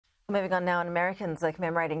Moving on now, and Americans are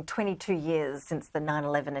commemorating 22 years since the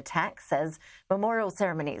 9/11 attacks as memorial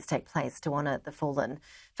ceremonies take place to honour the fallen.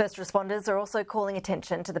 First responders are also calling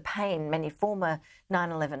attention to the pain many former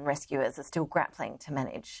 9/11 rescuers are still grappling to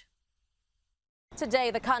manage. Today,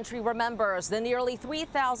 the country remembers the nearly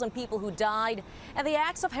 3,000 people who died and the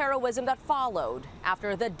acts of heroism that followed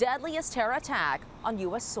after the deadliest terror attack on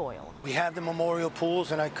U.S. soil. We have the memorial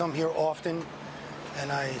pools, and I come here often, and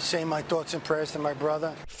I say my thoughts and prayers to my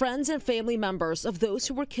brother. Friends and family members of those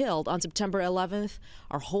who were killed on September 11th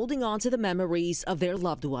are holding on to the memories of their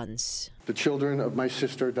loved ones. The children of my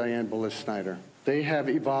sister, Diane Bullis-Snyder. They have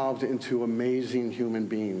evolved into amazing human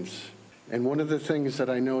beings. And one of the things that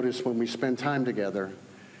I notice when we spend time together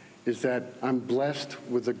is that I'm blessed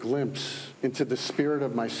with a glimpse into the spirit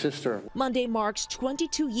of my sister. Monday marks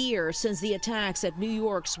 22 years since the attacks at New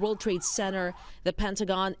York's World Trade Center, the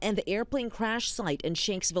Pentagon, and the airplane crash site in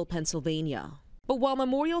Shanksville, Pennsylvania. But while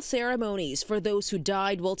memorial ceremonies for those who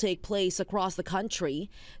died will take place across the country,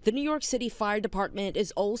 the New York City Fire Department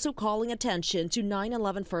is also calling attention to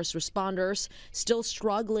 9/11 first responders still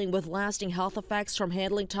struggling with lasting health effects from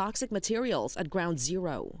handling toxic materials at Ground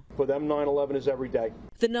Zero. For them, 9/11 is every day.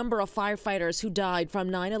 The number of firefighters who died from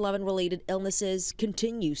 9/11 related illnesses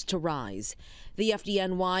continues to rise. The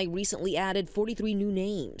FDNY recently added 43 new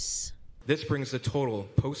names. This brings the total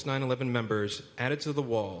post-9/11 members added to the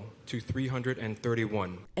wall to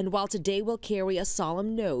 331. And while today will carry a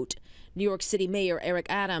solemn note, New York City Mayor Eric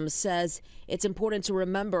Adams says it's important to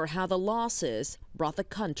remember how the losses brought the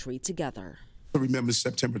country together. Remember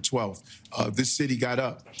September 12th. This city got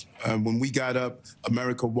up. When we got up,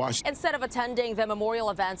 America watched. Instead of attending the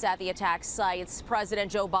memorial events at the attack sites,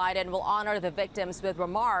 President Joe Biden will honor the victims with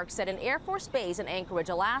remarks at an Air Force base in Anchorage,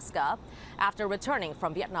 Alaska, after returning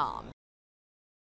from Vietnam.